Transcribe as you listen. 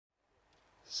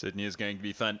Certainly is going to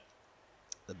be fun.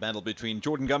 The battle between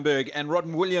Jordan Gumberg and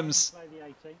Rodden Williams.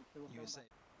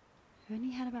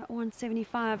 Only had about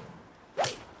 175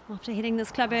 after hitting this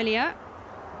club earlier.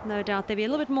 No doubt there'll be a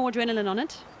little bit more adrenaline on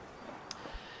it.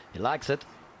 He likes it.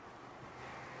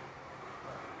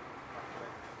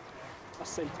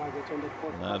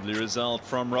 Lovely result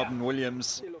from Rodden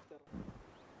Williams.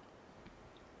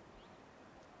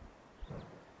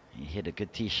 He hit a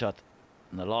good tee shot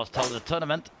in the last hole of the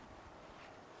tournament.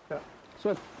 Yeah.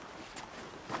 Swim.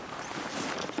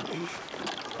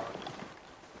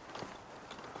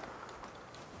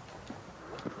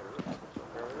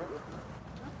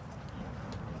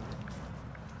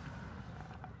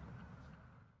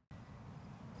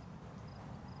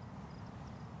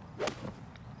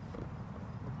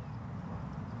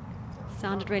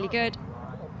 Sounded really good.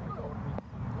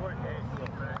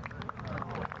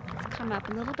 It's come up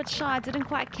a little bit shy. Didn't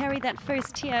quite carry that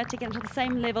first tier to get into the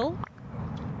same level.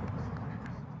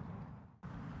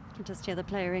 You can just hear the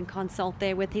player in consult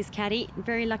there with his caddy.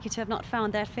 Very lucky to have not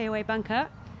found that fairway bunker.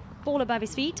 Ball above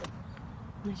his feet.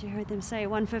 As you heard them say,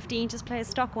 115, just play a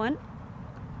stock one.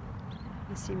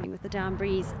 Assuming with the down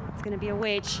breeze, it's going to be a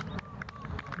wedge.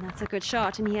 And that's a good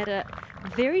shot. And he had a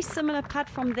very similar putt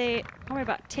from there, probably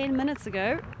about 10 minutes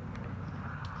ago.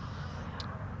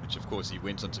 Which, of course, he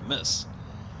went on to miss.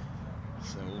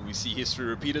 So will we see history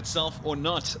repeat itself or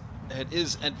not? That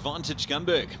is advantage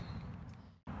Gumberg.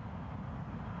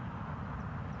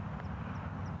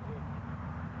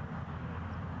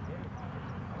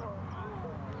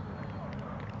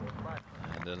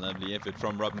 And a lovely effort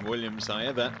from Robin Williams.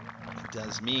 However, it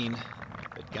does mean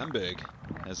that Gumberg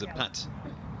has a putt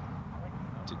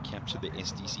to capture the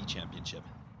SDC Championship.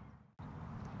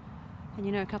 And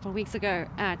you know, a couple of weeks ago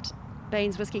at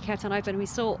Baines Whiskey Cape Town Open, we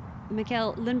saw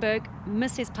Mikael Lindberg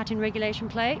miss his putt in regulation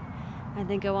play and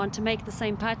then go on to make the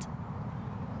same putt.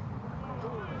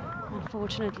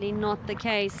 Unfortunately, not the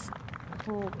case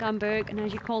for Gumberg, and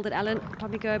as you called it, Alan,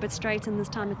 probably go a bit straight, and this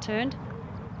time it turned.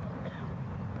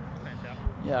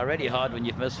 Yeah, really hard when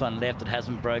you've missed one left, it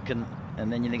hasn't broken,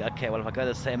 and then you think, okay, well, if I go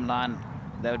the same line,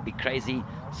 that would be crazy.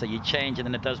 So you change, and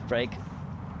then it does break.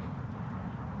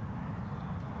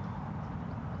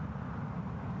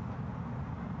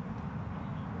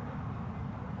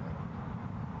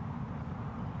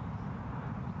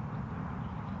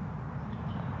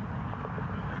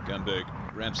 Gumberg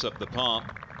wraps up the par.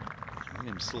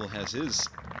 Williams still has his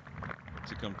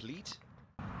to complete.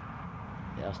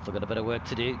 Yeah, still got a bit of work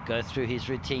to do. Go through his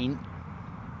routine.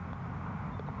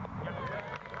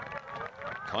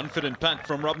 Confident putt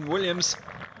from Robin Williams.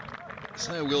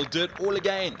 So we'll do it all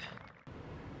again.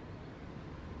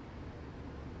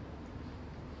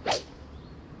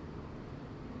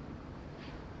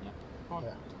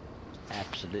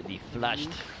 Absolutely flushed.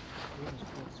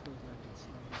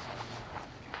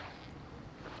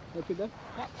 I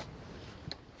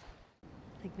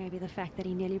think maybe the fact that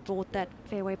he nearly brought that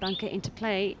fairway bunker into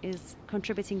play is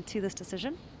contributing to this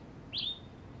decision.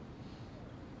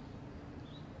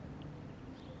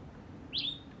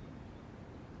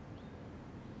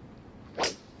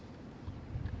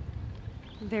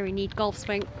 Very neat golf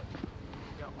swing.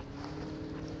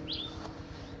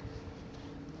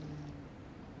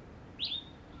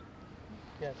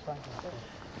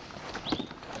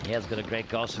 He has got a great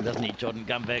golf swing, doesn't he, Jordan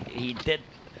Gumberg? He did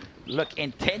look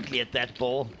intently at that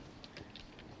ball.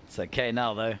 It's okay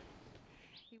now, though.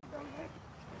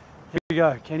 Here we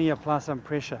go. Can he apply some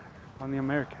pressure on the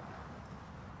American?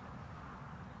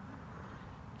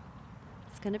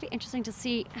 It's going to be interesting to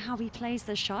see how he plays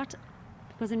this shot,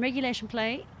 because in regulation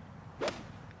play,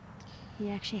 he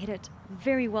actually hit it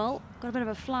very well. Got a bit of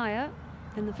a flyer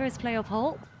in the first playoff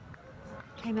hole.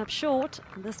 Came up short.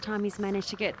 This time he's managed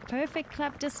to get perfect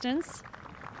club distance,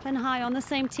 pin high on the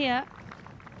same tier,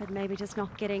 but maybe just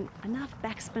not getting enough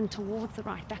backspin towards the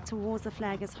right, back towards the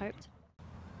flag as hoped.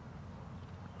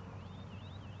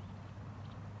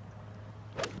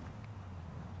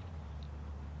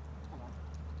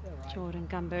 Jordan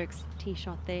Gumberg's tee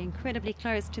shot there, incredibly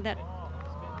close to that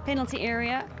penalty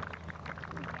area.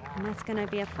 And that's going to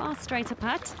be a far straighter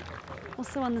putt,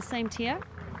 also on the same tier.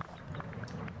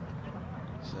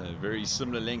 So very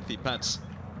similar lengthy putts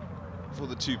for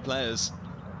the two players.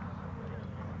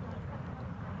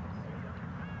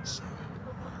 So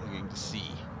we're going to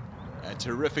see a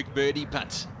terrific birdie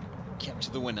putt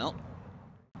capture the winner.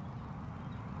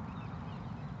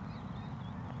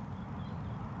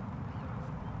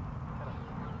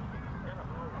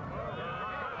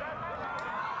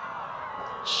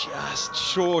 Just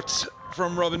short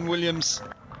from Robin Williams.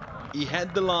 He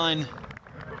had the line,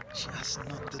 just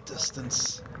not the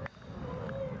distance.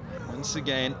 And once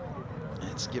again,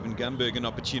 It's given Gumberg an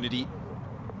opportunity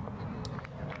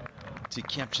to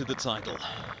capture the title.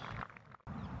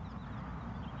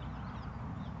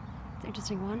 It's an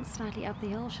interesting one, slightly up the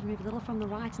hill, should move a little from the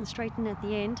right and straighten at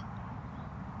the end.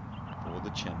 For the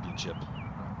championship.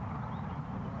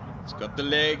 It's got the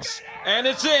legs, and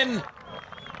it's in!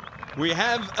 We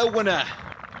have a winner.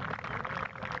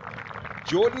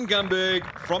 Jordan Gumberg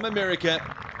from America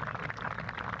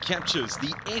captures the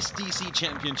SDC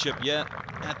Championship here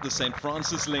at the St.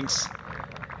 Francis Links.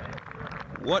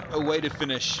 What a way to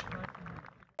finish.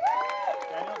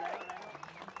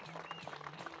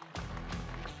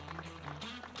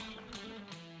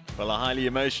 Well, a highly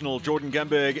emotional Jordan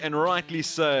Gumberg, and rightly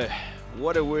so.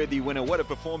 What a worthy winner, what a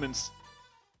performance.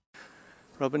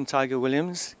 Robin Tiger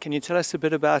Williams, can you tell us a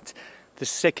bit about the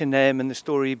second name and the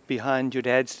story behind your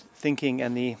dad's thinking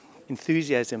and the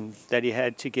enthusiasm that he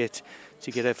had to get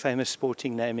a famous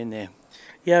sporting name in there?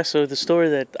 Yeah, so the story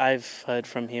that I've heard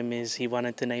from him is he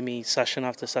wanted to name me Sachin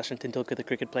after Sachin Tendulkar, the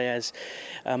cricket player, as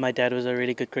my dad was a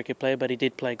really good cricket player, but he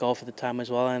did play golf at the time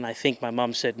as well, and I think my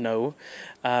mum said no.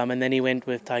 And then he went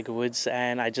with Tiger Woods,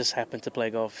 and I just happened to play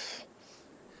golf.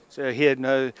 So he had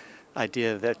no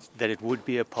idea that it would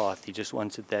be a path, he just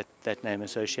wanted that name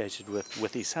associated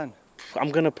with his son.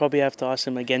 I'm going to probably have to ask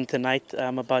him again tonight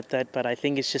about that, but I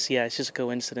think it's just a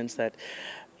coincidence that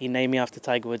he named me after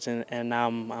Tiger Woods, and now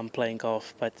I'm playing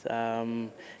golf. But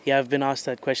yeah, I've been asked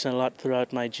that question a lot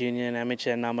throughout my junior and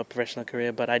amateur and now my professional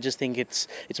career, but I just think it's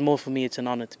more for me, it's an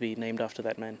honor to be named after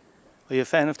that man. Are you a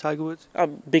fan of Tiger Woods?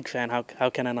 I'm a big fan. How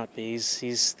can I not be?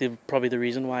 He's probably the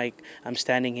reason why I'm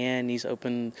standing here, and he's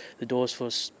opened the doors for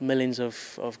millions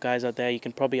of guys out there. You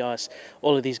can probably ask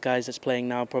all of these guys that's playing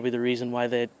now, probably the reason why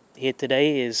they're here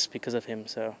today is because of him.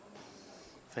 So,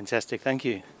 fantastic. Thank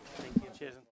you. Thank you.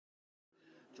 Cheers.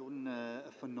 Jordan,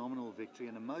 a phenomenal victory,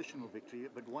 an emotional victory,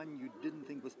 but one you didn't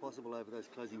think was possible over those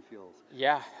closing fields.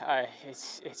 Yeah,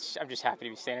 I'm just happy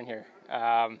to be standing here.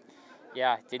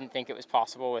 Yeah, didn't think it was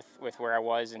possible with where I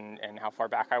was and how far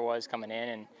back I was coming in,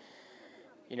 and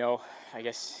you know, I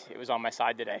guess it was on my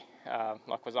side today.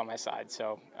 Luck was on my side,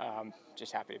 so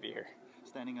just happy to be here.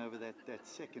 Standing over that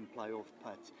second playoff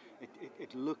putt,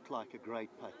 it looked like a great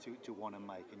putt to want to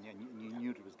make, and you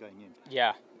knew it was going in.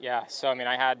 Yeah. So I mean,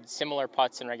 I had similar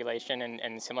putts in regulation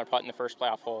and similar putt in the first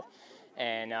playoff hole,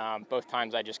 and both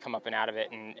times I just come up and out of it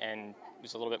and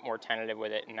was a little bit more tentative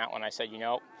with it. And that one I said, you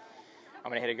know, I'm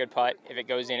going to hit a good putt. If it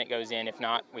goes in, it goes in. If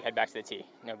not, we head back to the tee.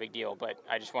 No big deal. But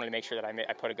I just wanted to make sure that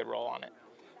I put a good roll on it.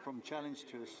 From challenge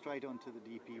tour straight onto the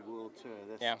DP World Tour,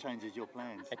 that changes your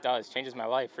plans. It does. Changes my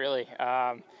life, really.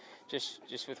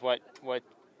 Just with what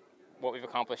we've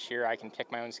accomplished here, I can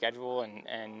pick my own schedule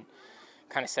and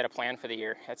kind of set a plan for the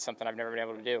year. That's something I've never been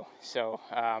able to do. So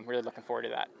I'm really looking forward to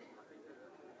that.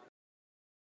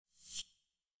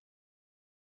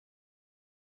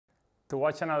 To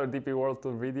watch another DP World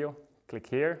Tour video, click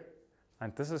here,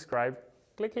 and to subscribe,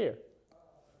 click here.